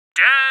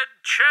Dead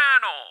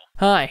channel.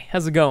 Hi,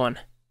 how's it going?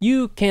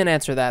 You can't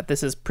answer that,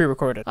 this is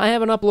pre-recorded. I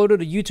haven't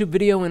uploaded a YouTube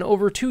video in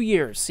over 2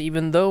 years,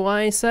 even though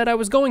I said I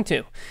was going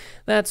to.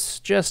 That's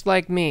just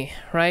like me,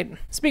 right?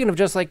 Speaking of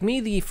just like me,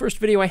 the first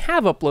video I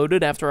have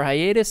uploaded after a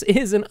hiatus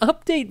is an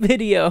update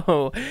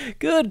video.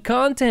 Good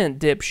content,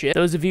 dipshit.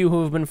 Those of you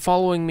who have been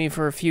following me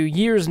for a few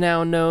years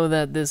now know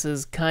that this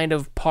is kind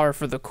of par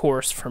for the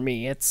course for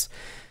me. It's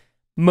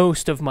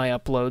most of my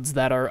uploads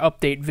that are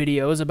update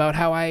videos about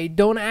how I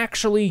don't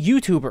actually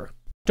YouTuber.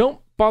 Don't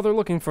bother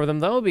looking for them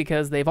though,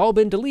 because they've all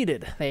been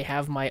deleted. They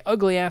have my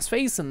ugly ass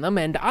face in them,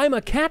 and I'm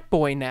a cat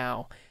boy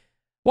now.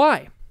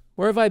 Why?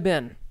 Where have I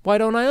been? Why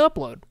don't I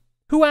upload?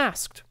 Who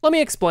asked? Let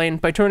me explain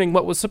by turning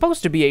what was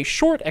supposed to be a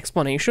short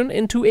explanation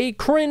into a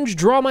cringe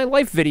draw my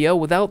life video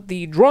without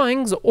the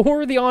drawings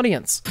or the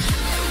audience.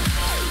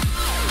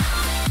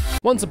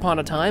 Once upon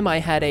a time, I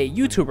had a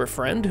YouTuber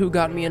friend who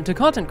got me into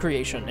content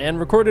creation and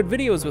recorded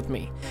videos with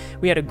me.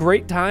 We had a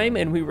great time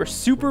and we were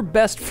super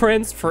best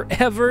friends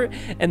forever,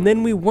 and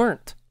then we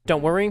weren't.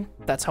 Don't worry,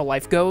 that's how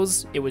life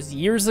goes. It was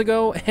years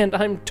ago and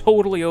I'm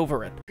totally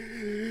over it.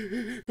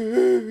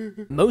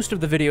 Most of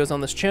the videos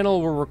on this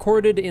channel were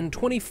recorded in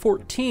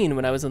 2014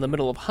 when I was in the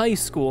middle of high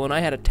school and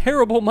I had a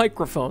terrible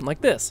microphone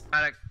like this.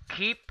 Gotta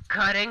keep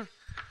cutting.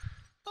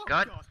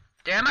 God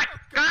damn it!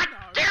 God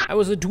damn it! I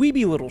was a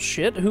dweeby little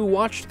shit who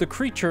watched The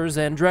Creatures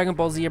and Dragon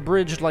Ball Z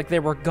Abridged like they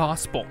were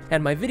gospel,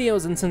 and my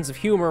videos and sense of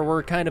humor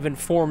were kind of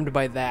informed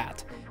by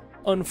that.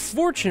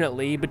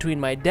 Unfortunately, between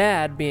my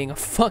dad being a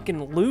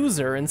fucking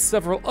loser and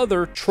several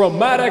other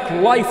traumatic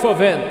life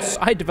events,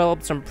 I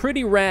developed some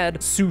pretty rad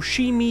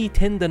sushimi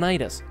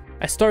tendinitis.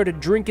 I started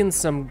drinking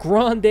some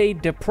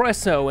Grande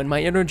Depresso and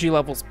my energy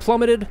levels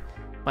plummeted.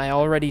 My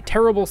already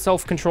terrible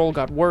self-control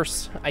got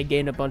worse, I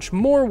gained a bunch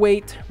more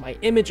weight, my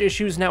image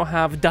issues now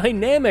have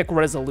dynamic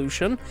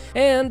resolution,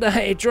 and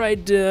I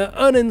tried to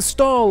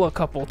uninstall a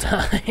couple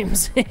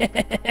times.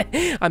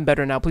 I'm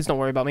better now, please don't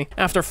worry about me.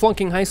 After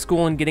flunking high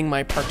school and getting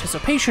my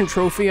participation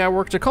trophy, I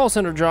worked a call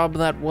center job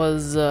that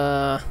was,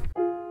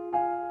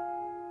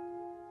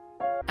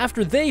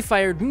 After they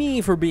fired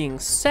me for being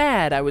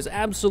sad, I was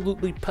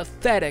absolutely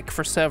pathetic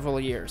for several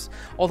years.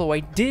 Although I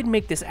did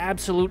make this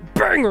absolute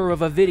banger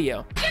of a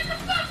video.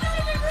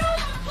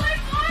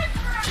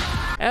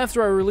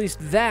 After I released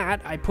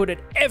that, I put it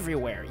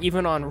everywhere,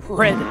 even on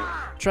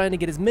Reddit, trying to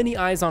get as many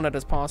eyes on it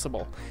as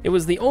possible. It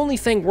was the only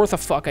thing worth a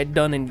fuck I'd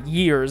done in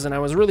years, and I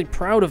was really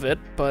proud of it,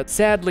 but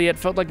sadly it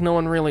felt like no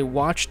one really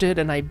watched it,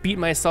 and I beat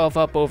myself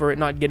up over it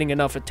not getting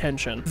enough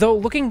attention. Though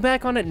looking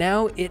back on it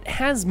now, it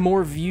has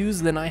more views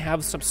than I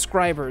have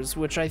subscribers,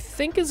 which I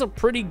think is a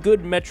pretty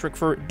good metric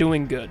for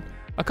doing good.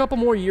 A couple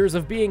more years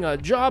of being a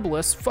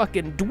jobless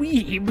fucking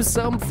dweeb,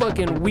 some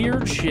fucking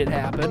weird shit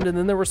happened, and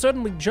then there were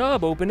suddenly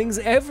job openings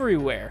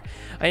everywhere.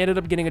 I ended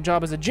up getting a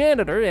job as a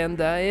janitor, and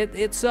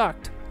it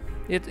sucked.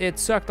 It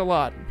sucked a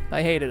lot.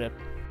 I hated it.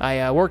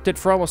 I worked it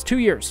for almost 2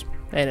 years,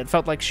 and it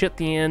felt like shit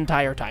the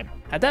entire time.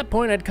 At that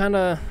point, I'd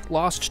kinda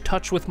lost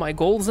touch with my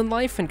goals in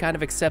life and kind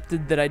of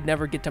accepted that I'd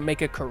never get to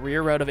make a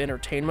career out of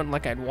entertainment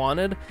like I'd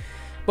wanted.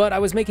 But I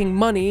was making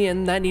money,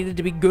 and that needed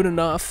to be good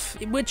enough,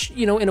 which,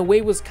 you know, in a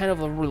way was kind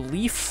of a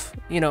relief.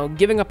 You know,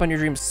 giving up on your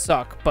dreams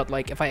suck, but,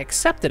 like, if I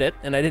accepted it,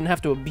 and I didn't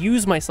have to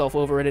abuse myself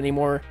over it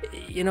anymore,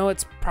 you know,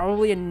 it's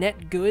probably a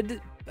net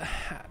good.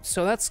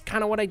 So that's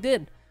kind of what I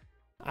did.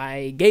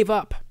 I gave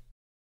up.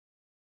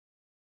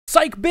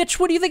 Psych, bitch,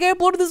 what do you think I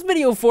uploaded this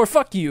video for?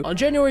 Fuck you. On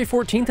January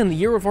 14th in the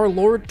year of our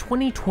Lord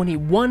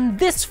 2021,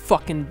 this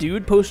fucking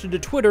dude posted to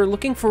Twitter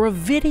looking for a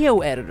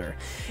video editor.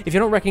 If you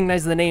don't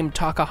recognize the name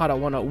Takahata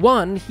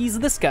 101, he's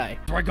this guy.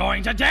 We're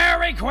going to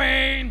Dairy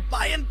Queen.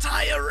 My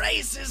entire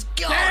race is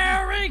gone!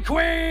 Dairy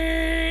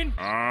Queen.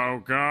 Oh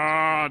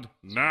God,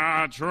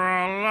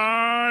 natural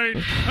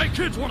light. Hey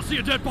kids, want to see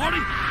a dead body?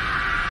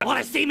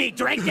 Wanna see me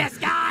drink this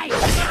guy?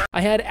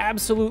 I had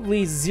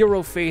absolutely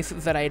zero faith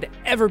that I'd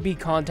ever be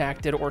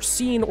contacted or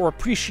seen or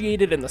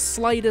appreciated in the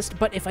slightest,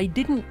 but if I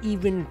didn't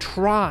even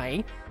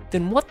try,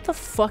 then what the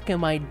fuck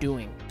am I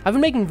doing? I've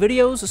been making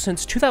videos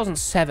since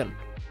 2007,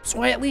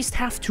 so I at least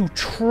have to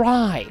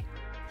try.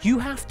 You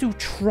have to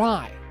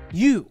try.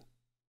 You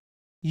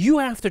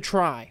have to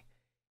try.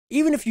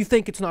 Even if you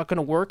think it's not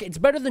gonna work, it's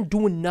better than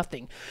doing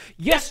nothing.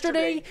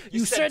 Yesterday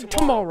you said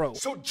tomorrow.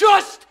 So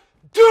just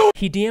do it!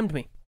 He DM'd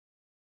me.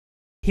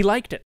 He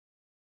liked it.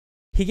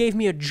 He gave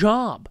me a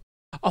job,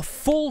 a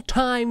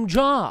full-time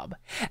job,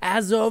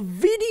 as a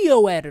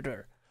video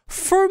editor,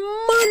 for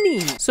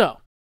money. So,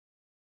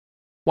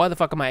 why the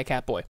fuck am I a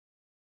cat boy?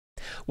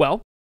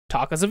 Well,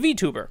 talk as a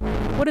VTuber.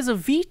 What is a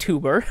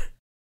VTuber?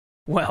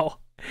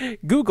 Well,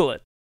 Google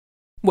it.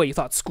 What, you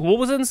thought school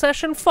was in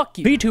session? Fuck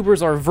you.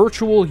 VTubers are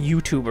virtual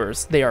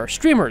YouTubers. They are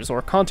streamers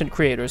or content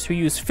creators who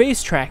use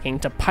face tracking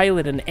to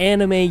pilot an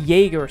anime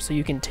Jaeger so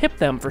you can tip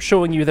them for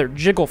showing you their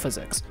jiggle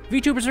physics.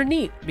 VTubers are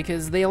neat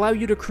because they allow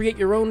you to create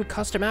your own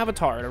custom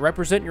avatar to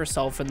represent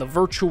yourself in the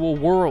virtual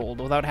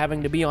world without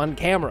having to be on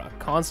camera,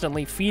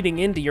 constantly feeding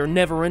into your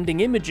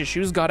never-ending image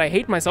issues. God, I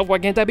hate myself, why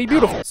can't that be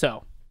beautiful?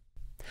 So,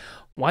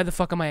 why the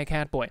fuck am I a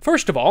cat boy?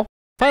 First of all,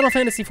 Final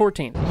Fantasy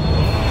XIV.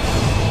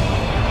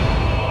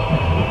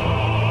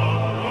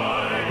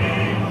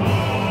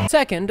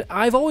 Second,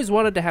 I've always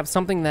wanted to have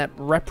something that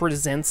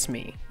represents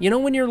me. You know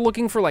when you're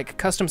looking for like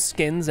custom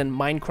skins in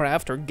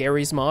Minecraft or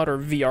Gary's Mod or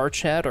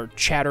VRChat or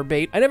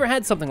Chatterbait? I never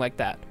had something like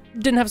that.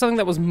 Didn't have something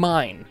that was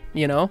mine,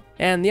 you know?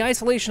 And the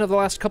isolation of the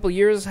last couple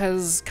years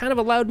has kind of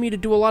allowed me to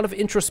do a lot of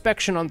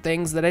introspection on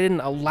things that I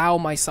didn't allow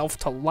myself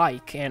to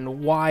like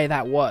and why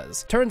that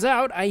was. Turns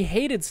out I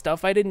hated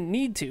stuff I didn't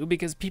need to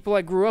because people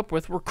I grew up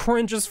with were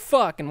cringe as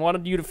fuck and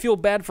wanted you to feel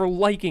bad for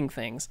liking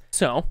things.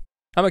 So,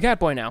 I'm a cat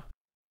boy now.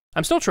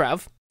 I'm still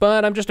Trav,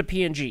 but I'm just a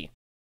PNG.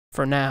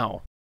 For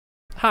now.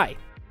 Hi,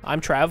 I'm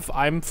Trav,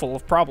 I'm full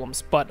of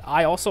problems, but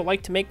I also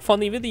like to make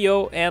funny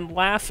video and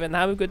laugh and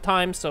have a good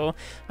time, so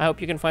I hope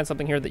you can find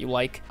something here that you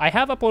like. I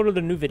have uploaded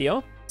a new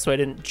video, so I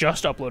didn't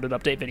just upload an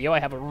update video.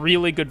 I have a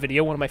really good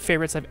video, one of my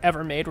favorites I've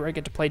ever made, where I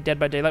get to play Dead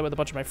by Daylight with a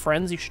bunch of my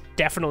friends. You should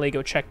definitely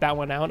go check that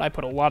one out. I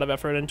put a lot of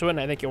effort into it, and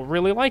I think you'll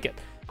really like it.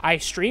 I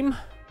stream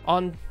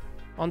on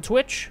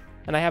Twitch,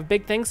 and I have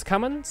big things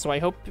coming, so I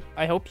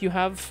hope you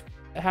have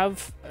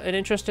an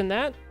interest in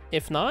that.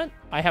 If not,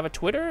 I have a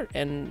Twitter,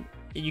 and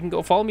you can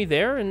go follow me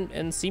there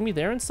and see me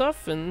there and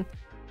stuff, and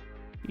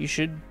you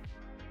should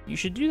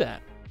do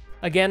that.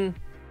 Again,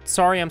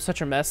 sorry I'm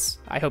such a mess.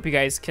 I hope you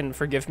guys can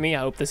forgive me. I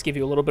hope this gave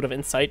you a little bit of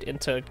insight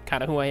into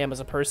kind of who I am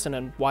as a person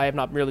and why I've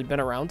not really been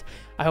around.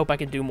 I hope I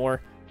can do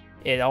more.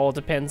 It all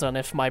depends on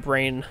if my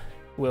brain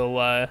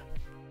will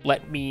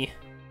let me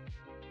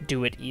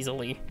do it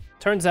easily.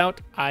 Turns out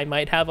I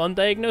might have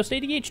undiagnosed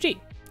ADHD,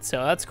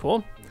 so that's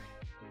cool.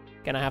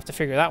 Gonna have to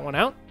figure that one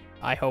out.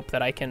 I hope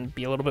that I can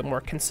be a little bit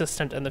more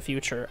consistent in the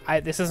future.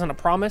 This isn't a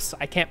promise.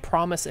 I can't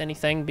promise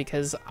anything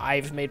because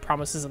I've made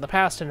promises in the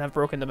past and have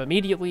broken them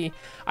immediately.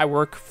 I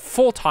work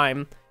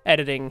full-time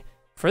editing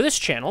for this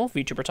channel,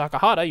 VTuber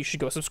Takahata. You should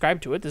go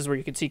subscribe to it. This is where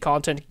you can see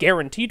content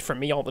guaranteed from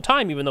me all the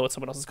time, even though it's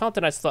someone else's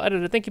content. I still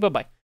edit it. Thank you.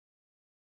 Bye-bye.